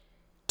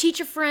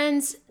Teacher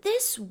friends,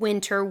 this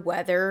winter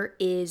weather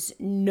is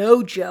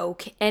no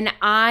joke, and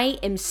I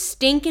am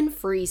stinking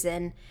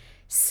freezing,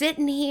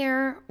 sitting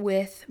here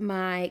with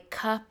my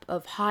cup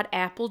of hot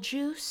apple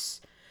juice,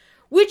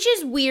 which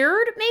is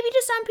weird maybe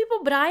to some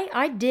people, but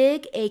I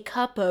dig a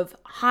cup of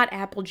hot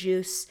apple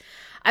juice.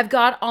 I've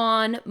got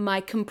on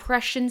my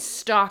compression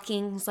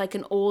stockings like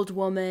an old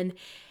woman,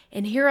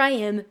 and here I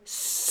am,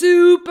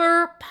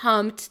 super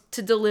pumped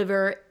to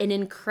deliver an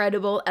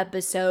incredible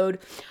episode,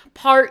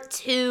 part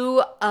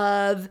 2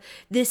 of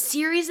this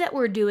series that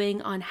we're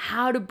doing on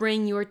how to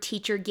bring your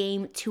teacher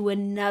game to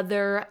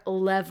another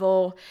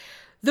level.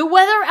 The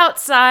weather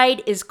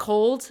outside is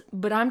cold,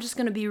 but I'm just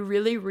going to be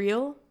really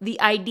real. The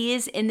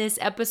ideas in this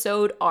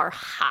episode are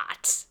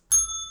hot.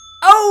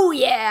 Oh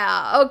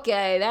yeah,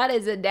 okay, that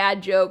is a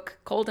dad joke,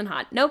 cold and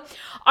hot. No,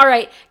 all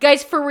right,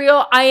 guys, for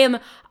real, I'm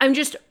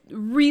just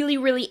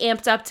really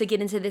amped up to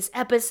get into this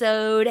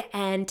episode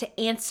and to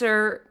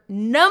answer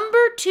number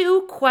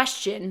 2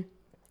 question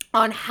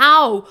on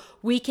how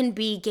we can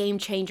be game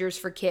changers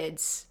for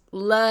kids.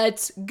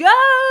 Let's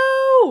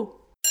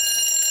go!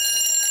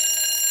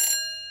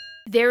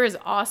 There is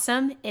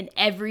awesome in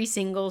every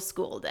single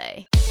school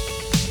day.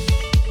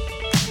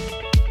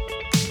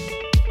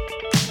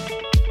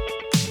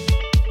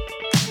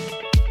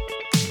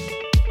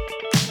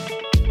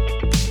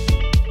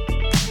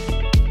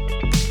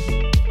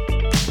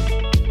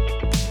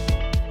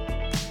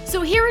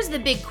 So here is the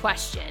big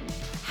question.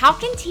 How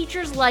can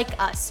teachers like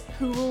us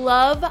who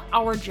love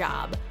our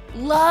job,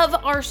 love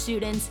our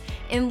students,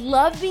 and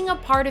love being a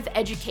part of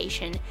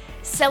education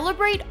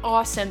celebrate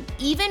awesome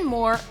even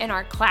more in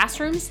our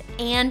classrooms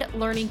and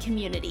learning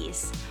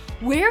communities?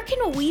 Where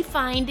can we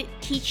find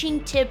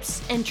teaching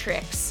tips and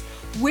tricks?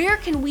 Where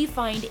can we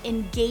find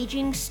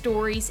engaging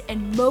stories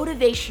and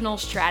motivational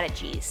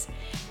strategies?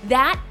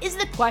 That is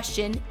the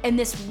question, and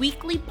this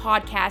weekly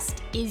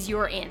podcast is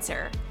your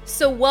answer.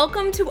 So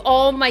welcome to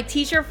all my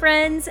teacher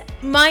friends.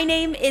 My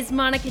name is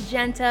Monica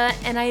Genta,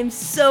 and I am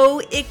so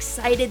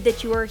excited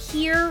that you are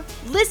here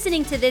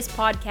listening to this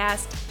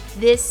podcast,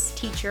 This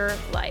Teacher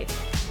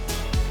Life.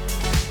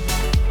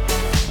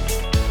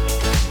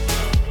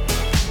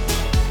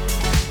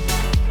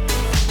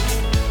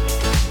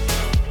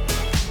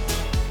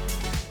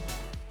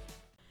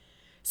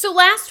 So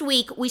last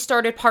week, we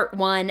started part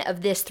 1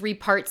 of this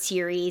 3-part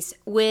series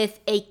with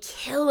a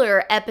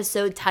killer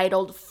episode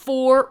titled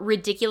 4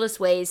 Ridiculous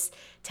Ways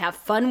to Have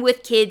Fun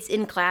with Kids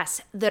in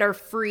Class That Are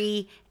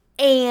Free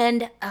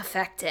and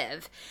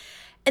Effective.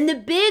 And the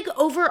big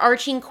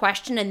overarching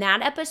question in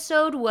that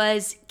episode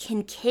was,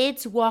 can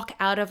kids walk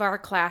out of our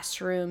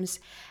classrooms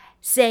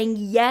saying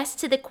yes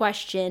to the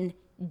question,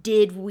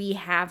 did we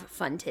have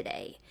fun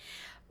today?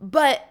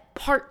 But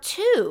part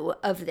 2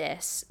 of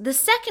this, the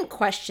second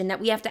question that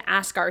we have to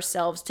ask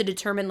ourselves to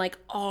determine,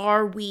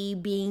 are we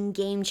being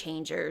game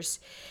changers,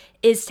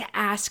 is to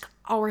ask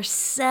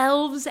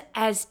ourselves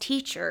as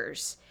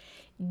teachers,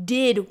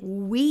 did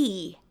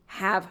we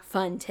have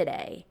fun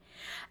today?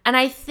 And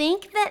I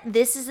think that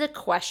this is a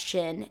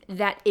question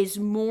that is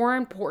more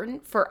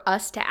important for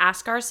us to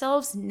ask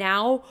ourselves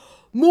now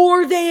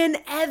more than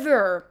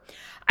ever.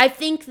 I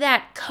think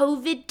that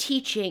COVID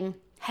teaching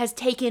has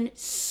taken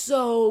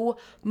so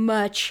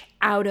much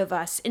out of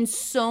us and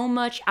so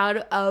much out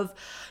of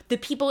the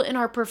people in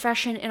our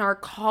profession and our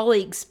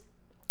colleagues.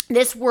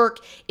 This work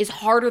is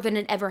harder than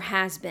it ever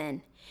has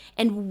been.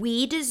 And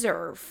we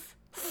deserve,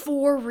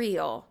 for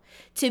real,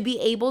 to be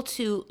able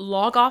to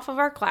log off of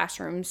our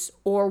classrooms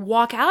or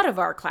walk out of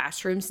our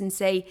classrooms and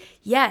say,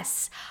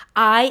 yes,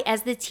 I,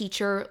 as the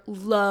teacher,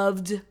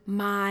 loved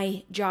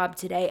my job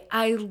today.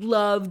 I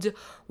loved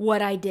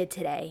what I did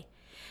today.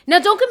 Now,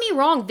 don't get me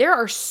wrong, there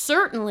are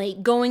certainly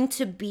going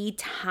to be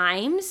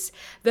times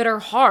that are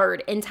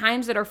hard and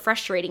times that are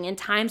frustrating and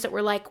times that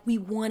we're like, we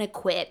want to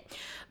quit.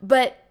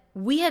 But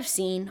we have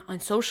seen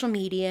on social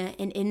media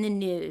and in the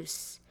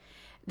news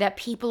that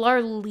people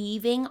are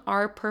leaving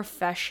our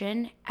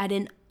profession at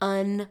an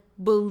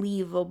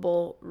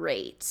unbelievable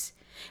rate.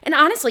 And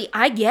honestly,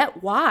 I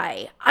get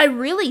why. I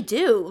really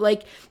do.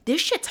 This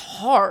shit's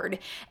hard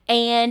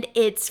and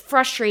it's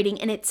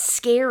frustrating and it's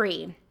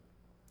scary.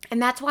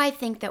 And that's why I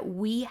think that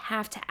we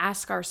have to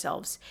ask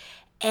ourselves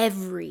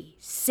every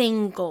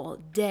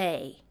single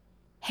day,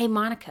 hey,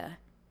 Monica,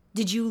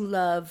 did you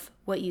love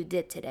what you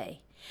did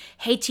today?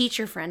 Hey,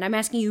 teacher friend, I'm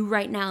asking you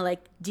right now,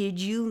 did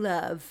you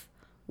love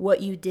what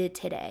you did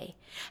today?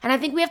 And I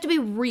think we have to be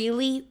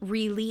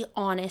really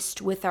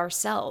honest with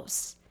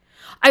ourselves.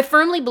 I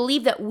firmly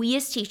believe that we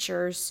as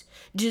teachers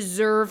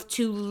deserve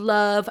to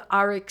love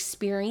our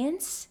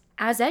experience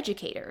as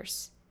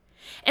educators.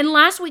 And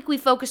last week we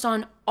focused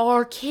on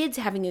our kids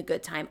having a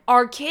good time,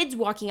 our kids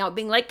walking out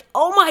being like,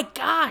 oh my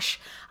gosh,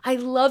 I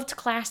loved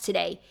class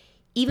today,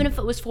 even if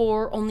it was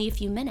for only a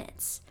few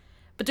minutes.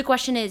 But the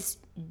question is,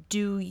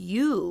 do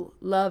you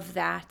love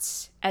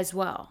that as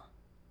well?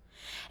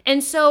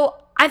 And so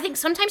I think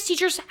sometimes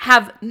teachers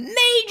have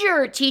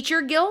major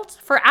teacher guilt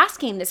for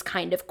asking this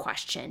kind of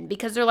question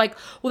because they're like,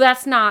 well,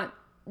 that's not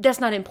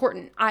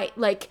important.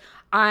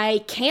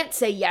 I can't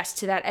say yes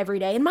to that every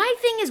day. And my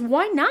thing is,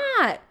 why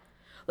not?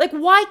 Like,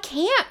 why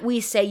can't we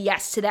say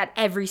yes to that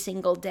every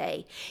single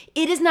day?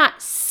 It is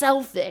not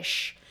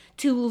selfish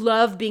to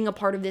love being a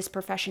part of this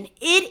profession.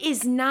 It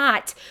is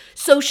not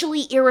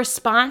socially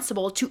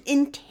irresponsible to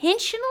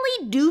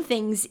intentionally do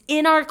things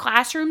in our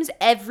classrooms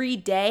every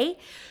day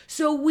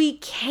so we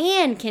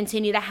can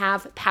continue to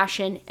have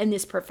passion in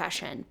this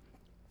profession.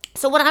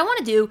 So what I want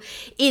to do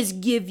is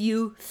give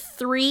you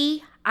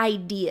 3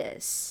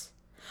 ideas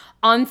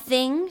on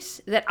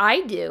things that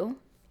I do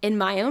in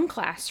my own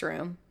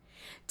classroom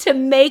to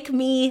make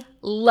me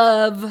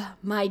love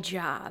my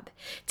job,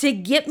 to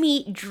get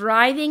me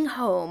driving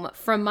home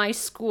from my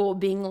school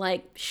being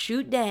like,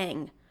 shoot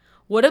dang,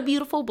 what a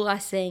beautiful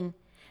blessing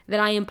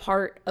that I am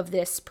part of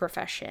this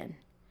profession.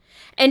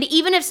 And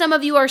even if some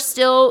of you are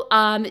still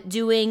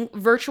doing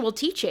virtual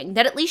teaching,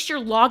 that at least you're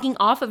logging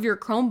off of your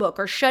Chromebook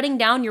or shutting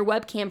down your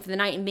webcam for the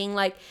night and being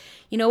like,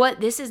 you know what,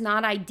 this is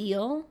not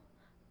ideal,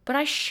 but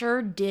I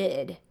sure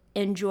did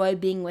enjoy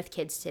being with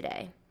kids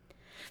today.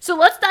 So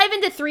let's dive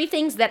into 3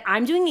 things that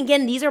I'm doing.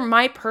 Again, these are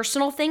my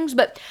personal things,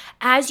 but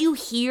as you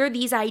hear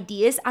these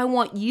ideas, I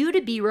want you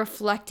to be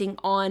reflecting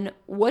on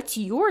what's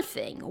your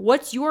thing,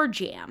 what's your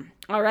jam,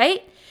 all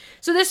right?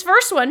 So this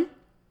first one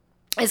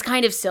is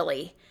kind of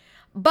silly,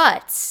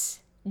 but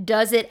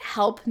does it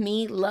help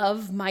me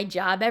love my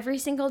job every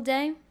single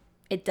day?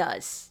 It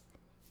does.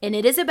 And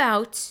it is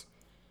about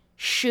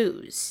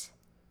shoes.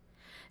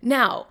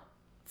 Now,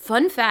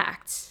 fun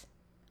fact,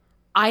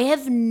 I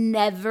have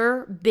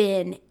never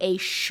been a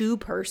shoe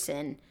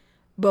person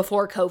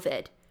before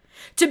COVID.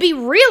 To be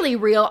really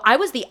real, I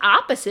was the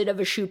opposite of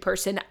a shoe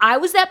person. I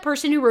was that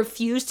person who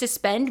refused to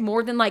spend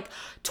more than like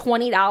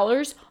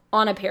 $20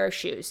 on a pair of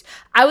shoes.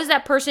 I was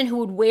that person who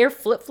would wear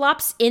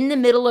flip-flops in the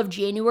middle of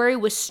January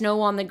with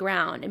snow on the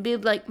ground and be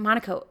like,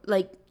 Monica,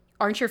 like,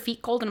 aren't your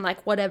feet cold? And I'm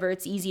like, whatever,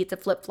 it's easy, it's a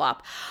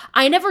flip-flop.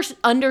 I never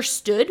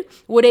understood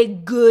what a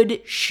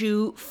good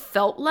shoe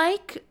felt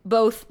like,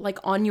 both like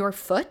on your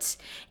foot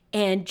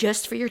and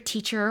just for your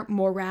teacher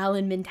morale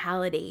and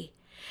mentality.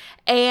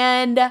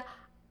 And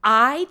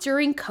I,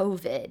 during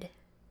COVID,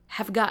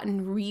 have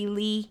gotten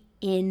really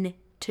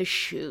into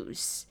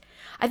shoes.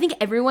 I think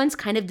everyone's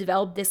kind of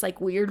developed this like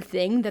weird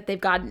thing that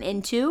they've gotten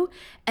into.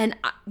 And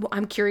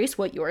I'm curious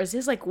what yours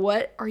is. Like,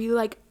 what are you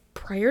like?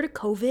 Prior to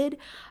COVID,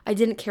 I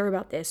didn't care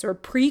about this, or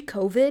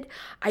pre-COVID,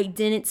 I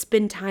didn't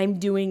spend time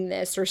doing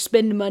this or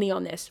spend money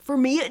on this. For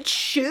me, it's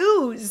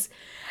shoes.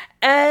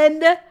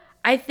 And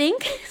I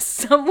think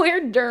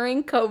somewhere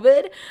during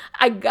COVID,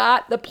 I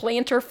got the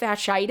plantar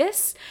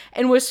fasciitis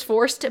and was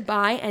forced to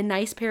buy a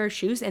nice pair of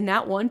shoes. And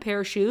that one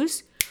pair of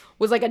shoes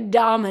was like a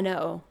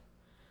domino.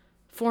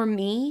 For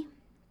me,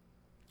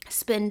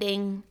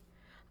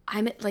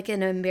 I'm at like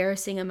an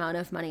embarrassing amount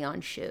of money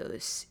on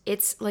shoes.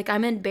 It's like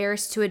I'm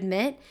embarrassed to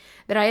admit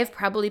that I have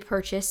probably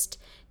purchased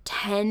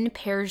 10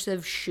 pairs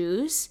of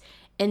shoes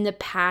in the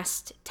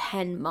past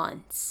 10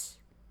 months.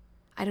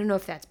 I don't know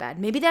if that's bad.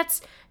 Maybe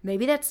that's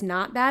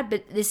not bad,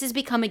 but this has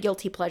become a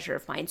guilty pleasure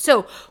of mine.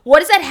 So what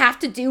does that have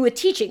to do with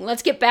teaching?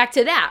 Let's get back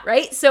to that,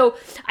 right? So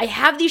I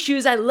have these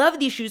shoes. I love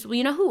these shoes. Well,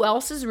 you know who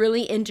else is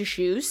really into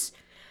shoes?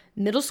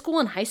 Middle school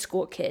and high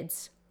school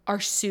kids are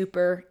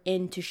super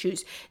into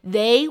shoes.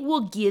 They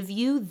will give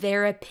you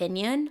their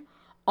opinion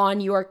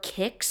on your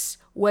kicks,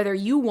 whether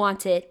you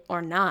want it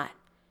or not.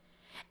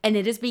 And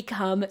it has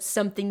become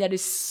something that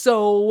is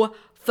so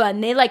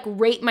fun. They like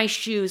rate my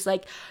shoes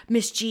like,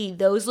 Miss G,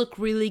 those look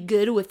really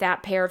good with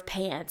that pair of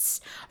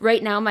pants.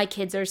 Right now, my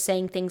kids are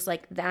saying things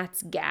like,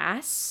 that's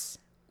gas,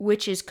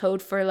 which is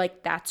code for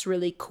like, that's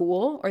really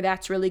cool or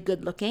that's really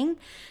good looking.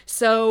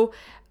 So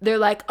they're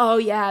like, oh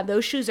yeah,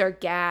 those shoes are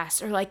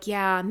gas. Or like,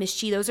 yeah, Miss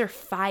G, those are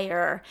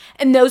fire.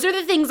 And those are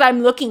the things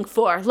I'm looking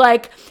for.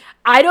 Like,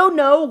 I don't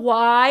know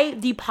why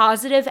the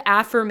positive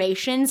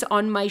affirmations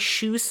on my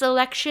shoe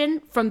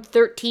selection from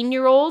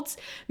 13-year-olds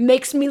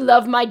makes me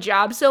love my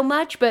job so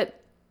much, but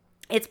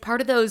it's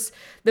part of those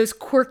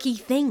quirky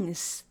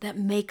things that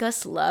make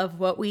us love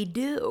what we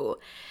do.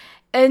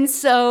 And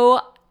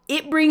so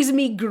it brings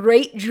me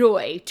great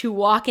joy to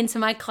walk into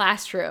my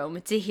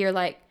classroom to hear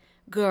like,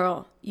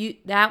 girl,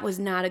 that was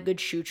not a good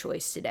shoe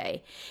choice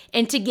today.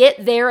 And to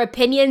get their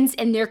opinions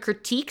and their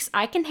critiques,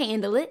 I can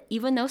handle it,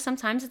 even though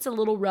sometimes it's a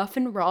little rough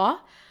and raw.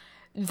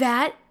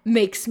 That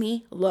makes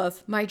me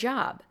love my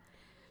job.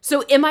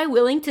 So am I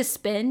willing to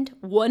spend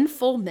 1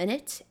 full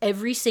minute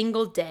every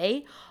single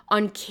day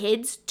on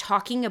kids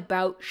talking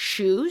about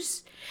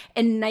shoes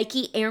and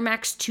Nike Air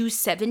Max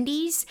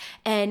 270s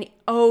and,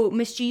 oh,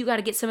 Miss G, you got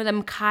to get some of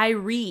them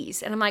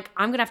Kyries. And I'm like,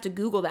 I'm going to have to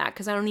Google that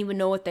because I don't even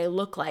know what they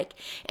look like.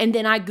 And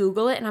then I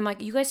Google it and I'm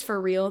like, you guys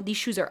for real? These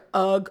shoes are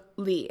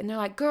ugly. And they're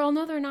like, girl,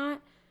 no, they're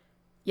not.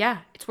 Yeah,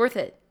 it's worth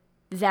it.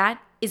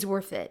 That is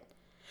worth it.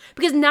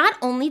 Because not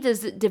only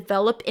does it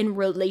develop in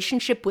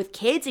relationship with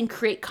kids and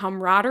create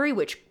camaraderie,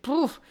 which,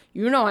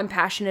 you know I'm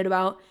passionate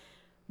about,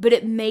 but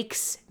it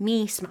makes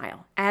me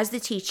smile. As the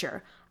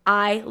teacher,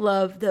 I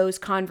love those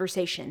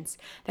conversations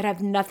that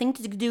have nothing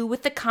to do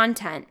with the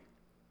content,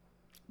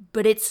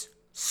 but it's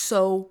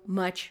so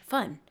much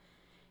fun.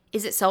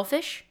 Is it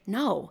selfish?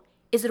 No.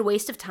 Is it a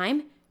waste of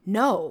time?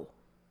 No.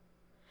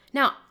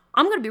 Now,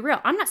 I'm going to be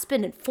real. I'm not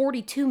spending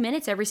 42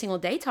 minutes every single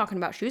day talking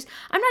about shoes.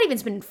 I'm not even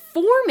spending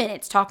 4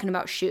 minutes talking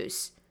about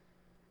shoes.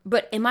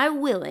 But am I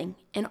willing,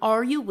 and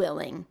are you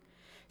willing,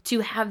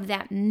 to have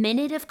that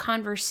minute of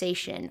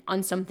conversation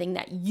on something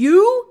that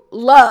you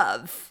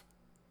love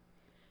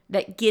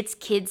that gets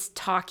kids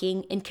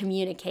talking and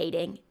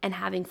communicating and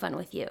having fun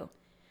with you?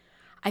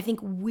 I think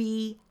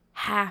we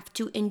have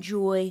to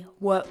enjoy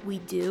what we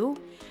do.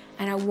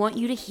 And I want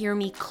you to hear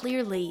me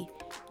clearly.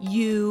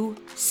 You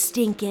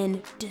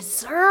stinking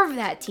deserve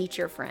that,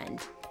 teacher friend.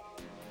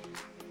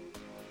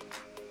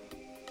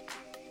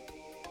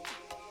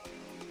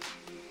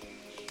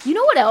 You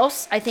know what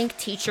else I think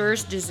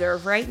teachers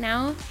deserve right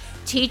now?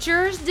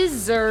 Teachers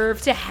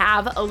deserve to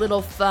have a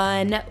little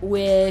fun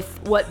with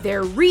what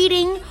they're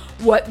reading,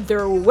 what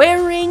they're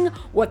wearing,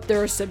 what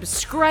they're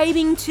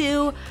subscribing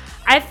to.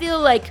 I feel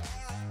like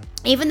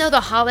even though the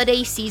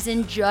holiday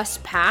season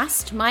just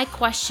passed, my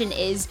question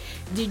is,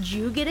 did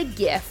you get a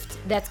gift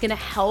that's going to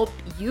help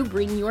you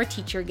bring your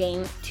teacher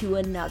game to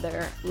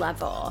another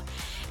level?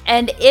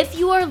 And if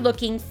you are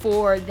looking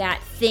for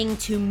that thing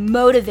to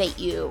motivate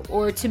you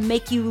or to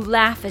make you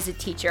laugh as a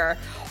teacher,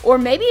 or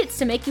maybe it's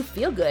to make you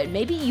feel good,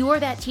 maybe you are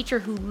that teacher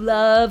who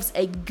loves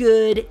a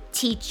good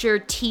teacher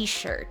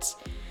t-shirt,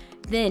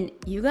 then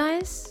you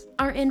guys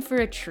are in for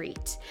a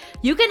treat.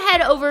 You can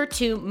head over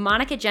to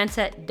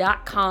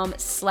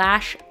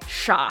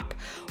monicagenta.com/shop,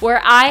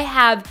 where I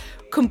have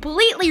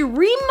completely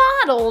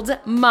remodeled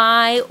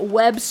my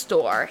web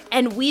store,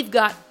 and we've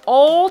got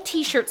all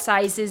t-shirt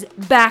sizes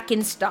back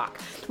in stock.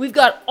 We've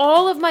got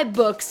all of my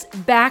books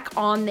back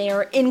on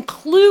there,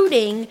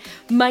 including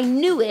my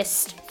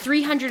newest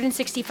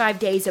 365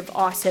 Days of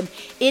Awesome.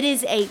 It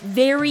is a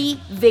very,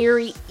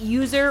 very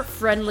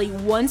user-friendly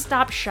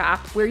one-stop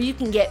shop where you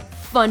can get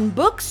fun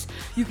books,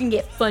 you can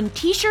get fun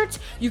t-shirts,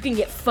 you can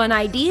get fun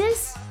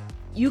ideas.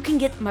 You can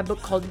get my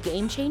book called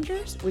Game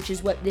Changers, which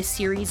is what this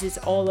series is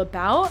all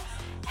about.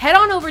 Head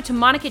on over to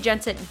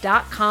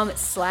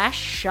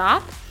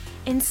monicagenta.com/shop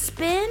and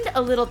spend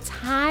a little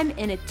time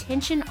and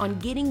attention on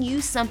getting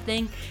you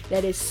something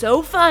that is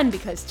so fun,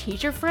 because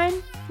teacher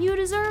friend, you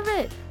deserve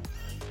it.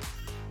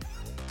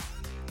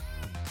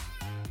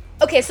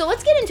 Okay, so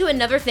let's get into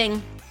another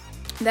thing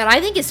that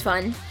I think is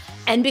fun.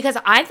 And because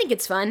I think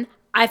it's fun,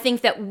 I think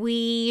that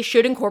we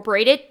should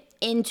incorporate it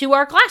into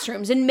our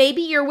classrooms. And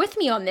maybe you're with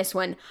me on this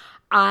one.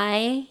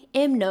 I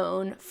am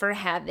known for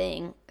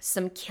having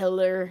some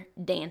killer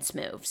dance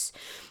moves.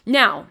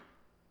 Now,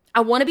 I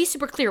want to be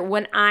super clear.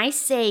 When I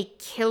say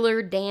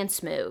killer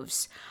dance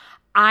moves,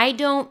 I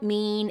don't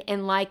mean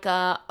in like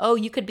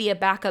you could be a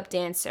backup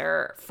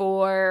dancer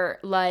for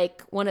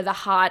like one of the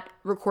hot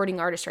recording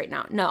artists right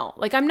now. No,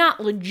 like I'm not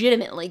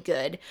legitimately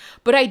good,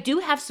 but I do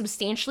have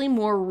substantially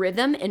more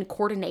rhythm and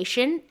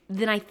coordination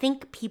than I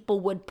think people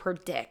would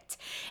predict.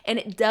 And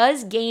it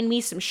does gain me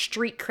some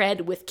street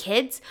cred with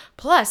kids.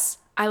 Plus,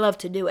 I love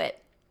to do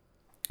it.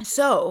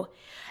 So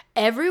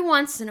every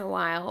once in a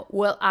while,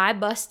 will I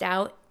bust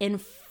out in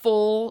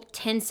full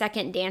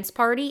 10-second dance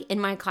party in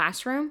my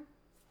classroom?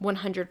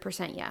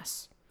 100%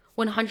 yes.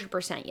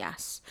 100%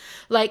 yes.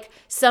 Like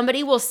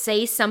somebody will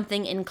say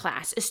something in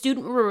class, a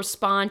student will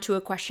respond to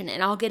a question,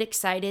 and I'll get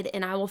excited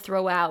and I will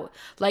throw out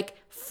like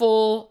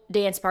full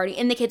dance party,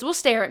 and the kids will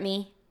stare at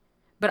me,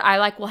 but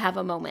I will have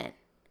a moment.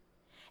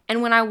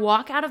 And when I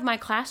walk out of my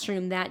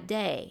classroom that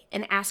day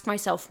and ask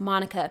myself,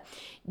 Monica,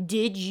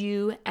 did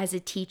you as a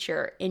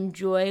teacher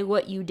enjoy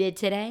what you did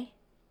today?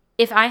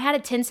 If I had a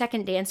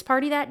 10-second dance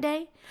party that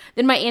day,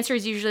 then my answer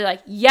is usually like,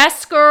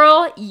 yes,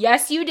 girl,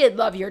 yes, you did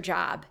love your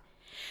job.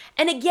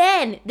 And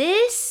again,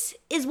 this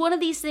is one of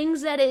these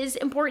things that is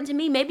important to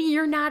me. Maybe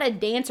you're not a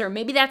dancer.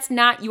 Maybe that's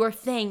not your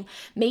thing.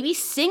 Maybe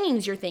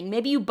singing's your thing.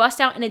 Maybe you bust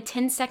out in a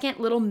 10-second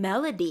little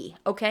melody,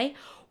 okay?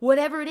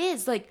 Whatever it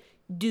is, like,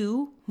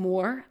 do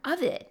more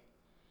of it.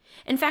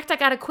 In fact, I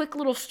got a quick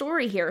little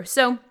story here.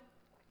 So,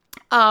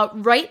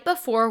 right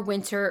before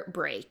winter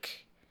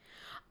break,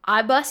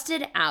 I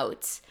busted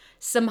out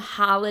some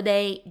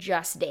holiday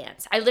Just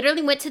Dance. I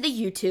literally went to the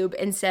YouTube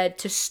and said,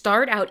 to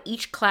start out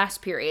each class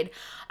period,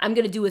 I'm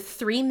going to do a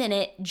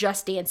 3-minute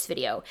Just Dance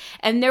video.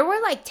 And there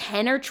were like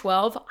 10 or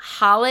 12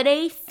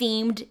 holiday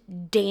themed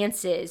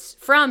dances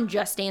from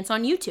Just Dance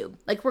on YouTube,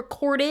 like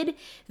recorded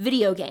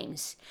video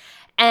games.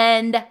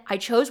 And I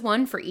chose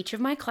one for each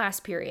of my class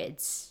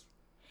periods.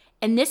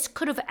 And this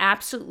could have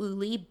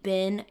absolutely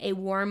been a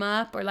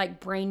warm-up or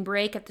like brain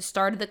break at the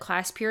start of the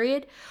class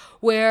period,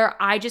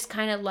 where I just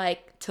kind of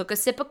like took a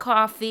sip of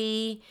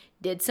coffee,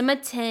 did some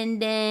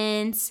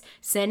attendance,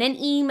 sent an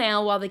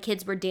email while the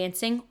kids were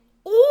dancing.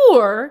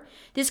 Or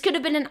this could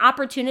have been an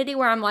opportunity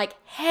where I'm like,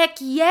 heck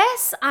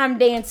yes, I'm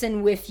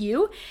dancing with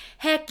you.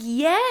 Heck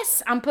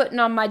yes, I'm putting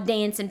on my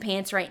dancing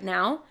pants right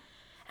now.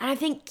 And I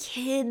think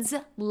kids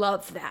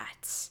love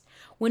that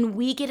when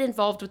we get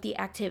involved with the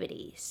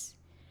activities.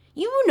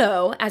 You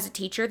know, as a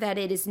teacher, that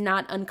it is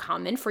not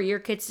uncommon for your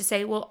kids to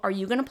say, well, are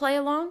you going to play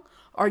along?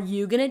 Are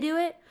you going to do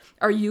it?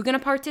 Are you going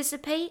to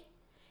participate?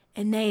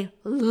 And they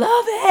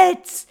love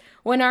it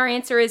when our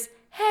answer is,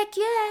 heck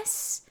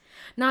yes.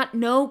 Not,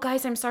 no,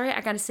 guys, I'm sorry,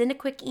 I gotta send a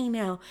quick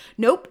email.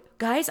 Nope,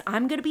 guys,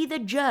 I'm gonna be the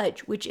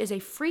judge, which is a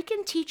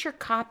freaking teacher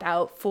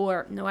cop-out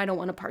for, no, I don't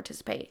wanna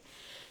participate.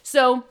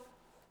 So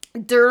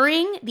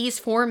during these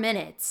 4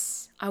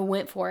 minutes, I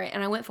went for it,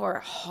 and I went for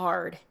it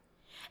hard.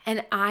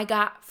 And I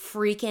got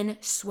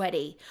freaking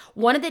sweaty.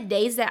 One of the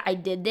days that I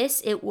did this,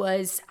 it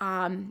was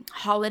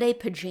holiday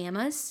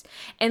pajamas.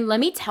 And let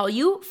me tell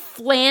you,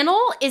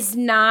 flannel is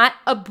not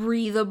a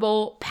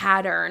breathable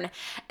pattern.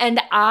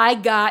 And I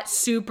got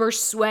super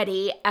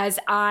sweaty as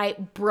I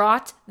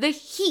brought the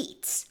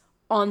heat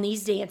on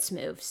these dance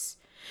moves.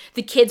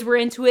 The kids were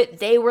into it.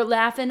 They were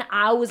laughing.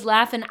 I was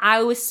laughing.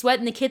 I was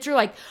sweating. The kids were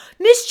like,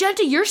 Miss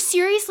Genta, you're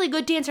seriously a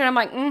good dancer. And I'm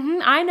like,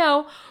 I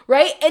know,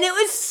 right? And it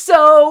was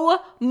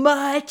so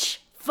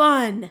much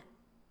fun.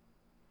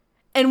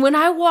 And when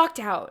I walked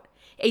out,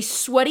 a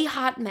sweaty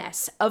hot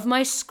mess of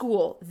my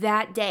school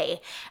that day,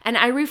 and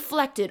I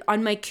reflected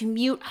on my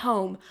commute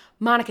home,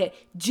 Monica,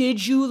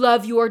 did you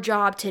love your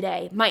job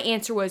today? My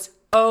answer was,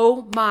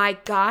 oh my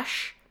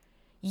gosh,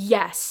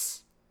 yes.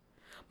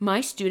 My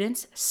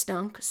students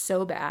stunk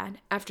so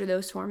bad after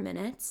those 4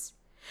 minutes,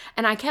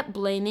 and I kept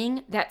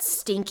blaming that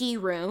stinky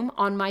room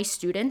on my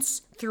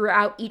students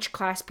throughout each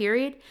class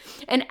period.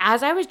 And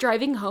as I was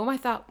driving home, I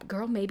thought,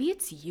 girl, maybe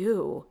it's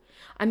you.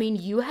 I mean,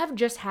 you have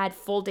just had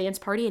full dance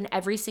party in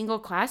every single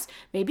class.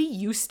 Maybe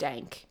you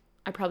stank.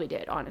 I probably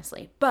did,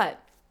 honestly.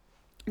 But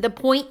the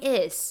point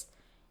is,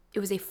 it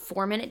was a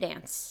 4-minute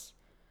dance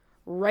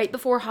right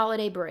before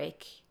holiday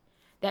break.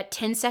 That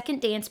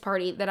 10-second dance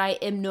party that I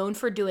am known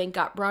for doing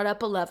got brought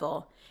up a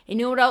level.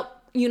 And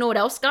you know what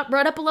else got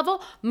brought up a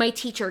level? My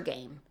teacher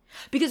game.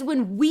 Because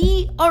when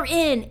we are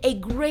in a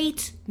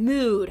great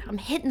mood, I'm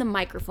hitting the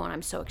microphone,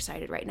 I'm so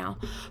excited right now.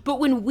 But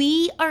when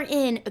we are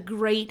in a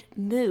great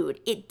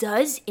mood, it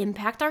does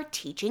impact our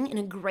teaching in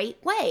a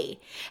great way.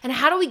 And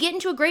how do we get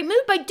into a great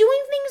mood? By doing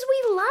things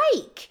we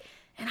like.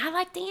 And I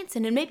like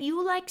dancing, and maybe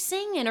you like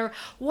singing or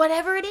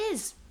whatever it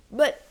is.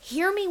 But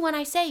hear me when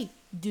I say,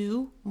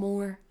 do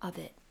more of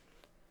it.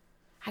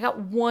 I got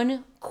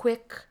one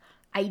quick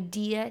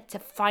idea to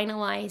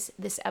finalize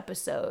this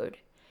episode.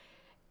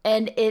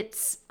 And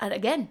it's,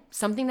 again,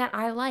 something that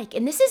I like.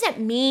 And this isn't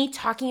me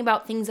talking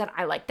about things that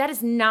I like. That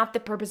is not the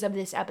purpose of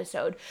this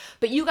episode.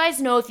 But you guys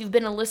know, if you've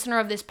been a listener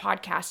of this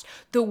podcast,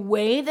 the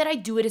way that I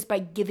do it is by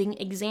giving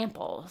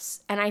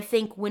examples. And I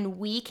think when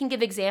we can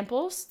give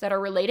examples that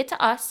are related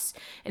to us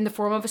in the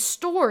form of a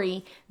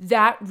story,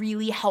 that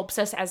really helps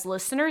us as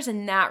listeners,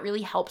 and that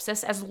really helps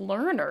us as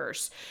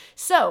learners.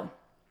 So,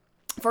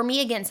 for me,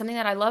 again, something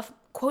that I love,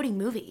 quoting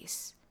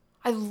movies.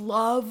 I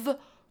love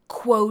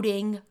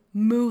quoting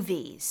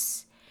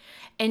movies.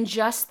 And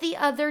just the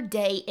other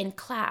day in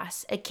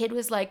class, a kid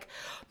was like,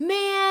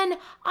 man,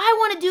 I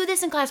want to do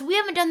this in class. We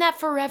haven't done that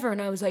forever.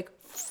 And I was like,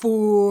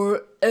 forever.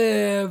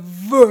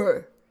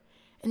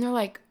 And they're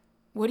like,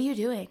 what are you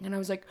doing? And I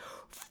was like,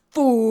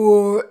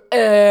 forever.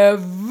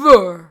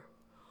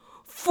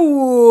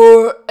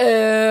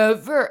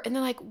 Forever. And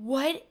they're like,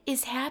 what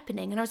is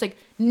happening? And I was like,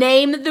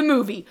 name the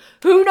movie.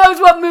 Who knows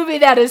what movie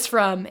that is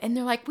from? And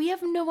they're like, we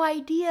have no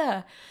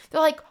idea. They're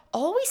like,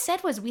 all we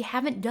said was we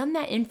haven't done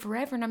that in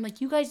forever. And I'm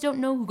like, you guys don't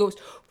know who goes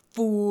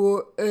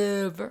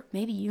forever.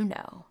 Maybe you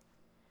know.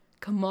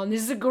 Come on,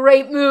 this is a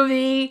great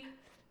movie.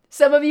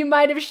 Some of you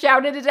might have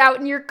shouted it out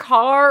in your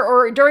car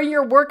or during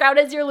your workout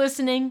as you're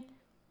listening.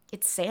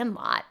 It's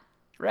Sandlot.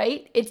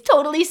 Right? It's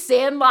totally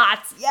Sandlot.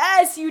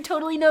 Yes, you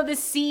totally know the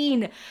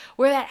scene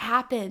where that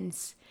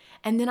happens.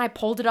 And then I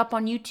pulled it up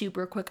on YouTube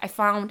real quick. I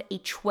found a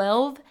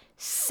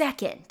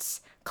 12-second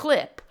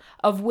clip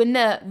of when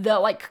the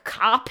like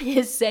cop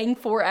is saying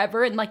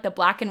forever in like the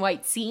black and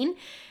white scene,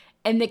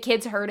 and the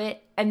kids heard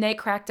it and they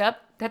cracked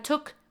up. That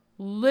took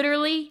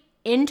literally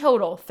in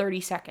total 30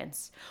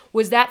 seconds.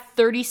 Was that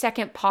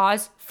 30-second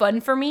pause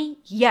fun for me?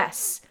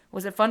 Yes.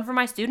 Was it fun for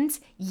my students?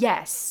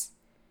 Yes.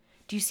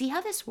 Do you see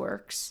how this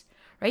works?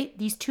 Right?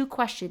 These two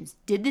questions.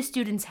 Did the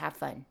students have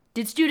fun?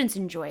 Did students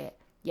enjoy it?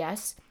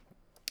 Yes.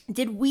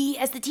 Did we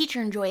as the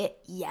teacher enjoy it?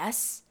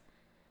 Yes.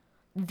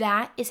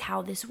 That is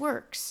how this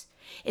works.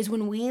 Is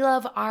when we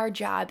love our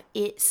job,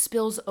 it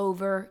spills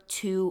over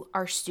to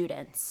our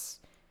students.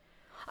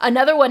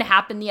 Another one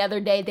happened the other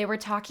day. They were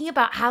talking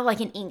about how,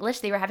 like, in English,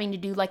 they were having to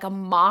do like a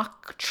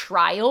mock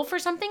trial for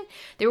something.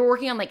 They were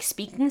working on like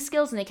speaking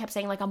skills, and they kept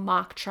saying like a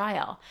mock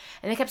trial.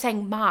 And they kept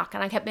saying mock,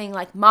 and I kept being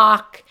like,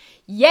 mock,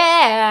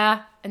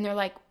 yeah. And they're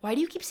like, why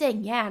do you keep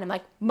saying yeah? And I'm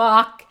like,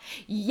 mock,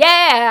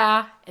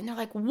 yeah. And they're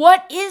like,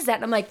 what is that?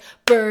 And I'm like,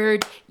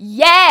 bird,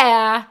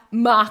 yeah.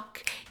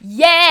 Mock,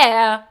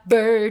 yeah.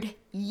 Bird,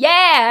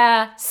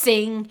 yeah.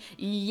 Sing,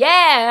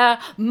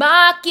 yeah.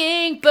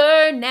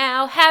 Mockingbird,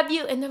 now have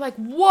you? And they're like,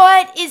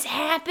 what is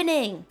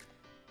happening?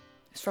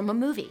 It's from a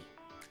movie.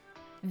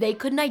 They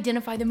couldn't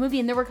identify the movie,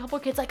 and there were a couple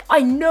of kids like,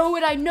 I know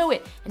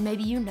it. And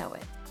maybe you know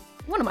it.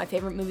 One of my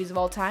favorite movies of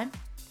all time,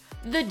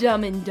 The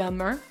Dumb and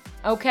Dumber.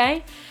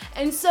 Okay?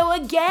 And so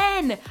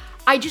again,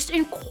 I just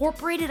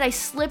I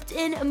slipped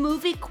in a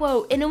movie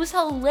quote, and it was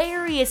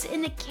hilarious,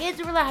 and the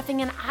kids were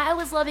laughing, and I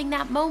was loving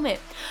that moment.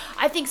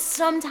 I think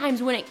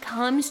sometimes when it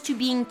comes to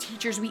being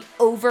teachers, we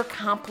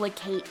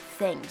overcomplicate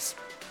things.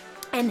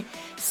 And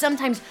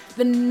sometimes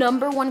the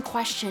number one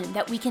question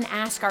that we can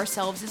ask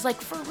ourselves is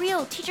like, for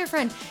real, teacher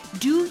friend,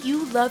 do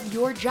you love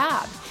your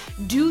job?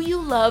 Do you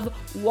love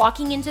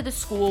walking into the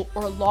school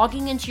or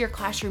logging into your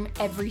classroom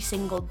every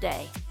single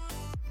day?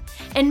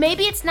 And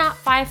maybe it's not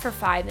 5 for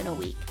 5 in a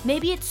week.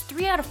 Maybe it's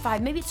 3 out of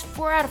 5. Maybe it's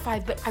 4 out of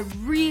 5. But I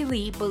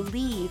really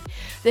believe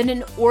that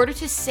in order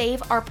to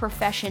save our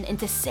profession and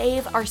to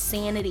save our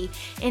sanity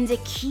and to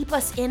keep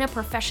us in a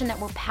profession that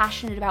we're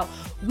passionate about,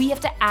 we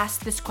have to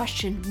ask this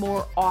question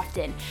more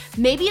often.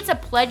 Maybe it's a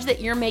pledge that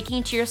you're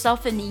making to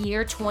yourself in the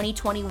year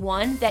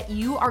 2021 that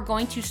you are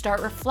going to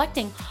start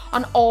reflecting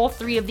on all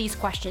 3 of these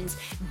questions.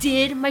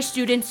 Did my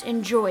students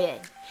enjoy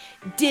it?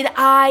 Did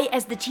I,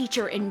 as the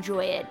teacher,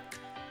 enjoy it?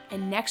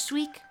 And next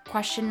week,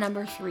 question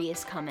number 3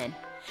 is coming.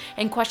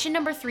 And question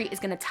number 3 is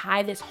gonna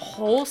tie this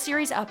whole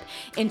series up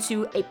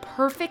into a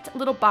perfect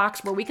little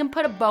box where we can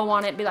put a bow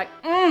on it and be like,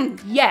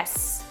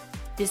 yes,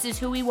 this is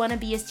who we wanna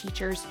be as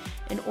teachers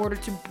in order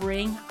to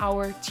bring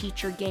our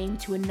teacher game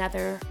to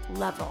another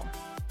level.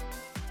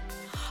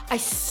 I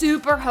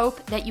super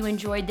hope that you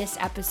enjoyed this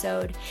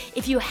episode.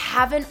 If you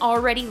haven't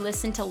already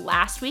listened to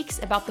last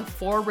week's about the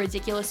 4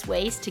 ridiculous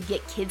ways to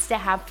get kids to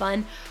have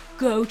fun,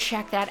 go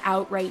check that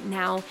out right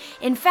now.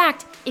 In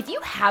fact, if you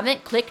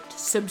haven't clicked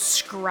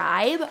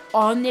subscribe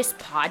on this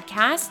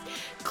podcast,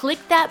 click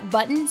that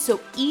button so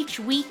each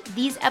week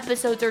these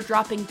episodes are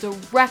dropping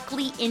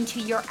directly into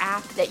your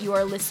app that you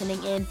are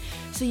listening in,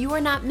 so you are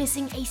not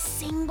missing a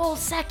single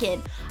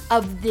second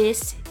of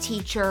this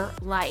teacher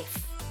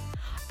life.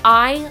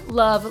 I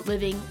love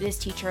living this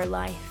teacher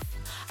life.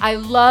 I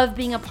love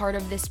being a part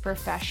of this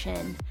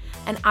profession,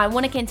 and I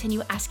want to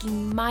continue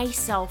asking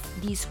myself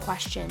these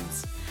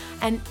questions.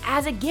 And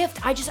as a gift,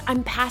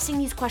 I'm passing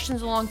these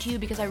questions along to you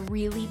because I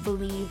really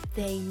believe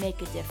they make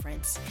a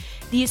difference.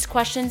 These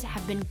questions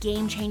have been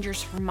game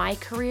changers for my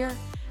career,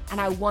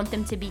 and I want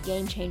them to be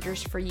game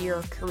changers for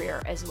your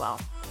career as well.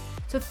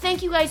 So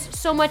thank you guys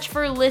so much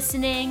for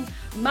listening.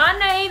 My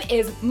name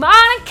is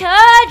Monica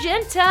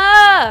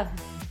Genta.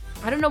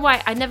 I don't know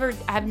why I've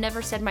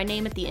never said my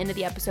name at the end of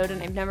the episode,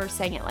 and I've never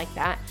sang it like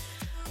that,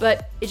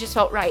 but it just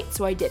felt right,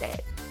 so I did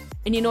it.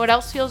 And you know what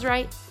else feels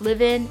right?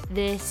 Living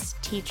this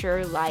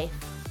teacher life.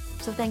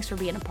 So thanks for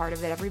being a part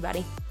of it,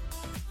 everybody.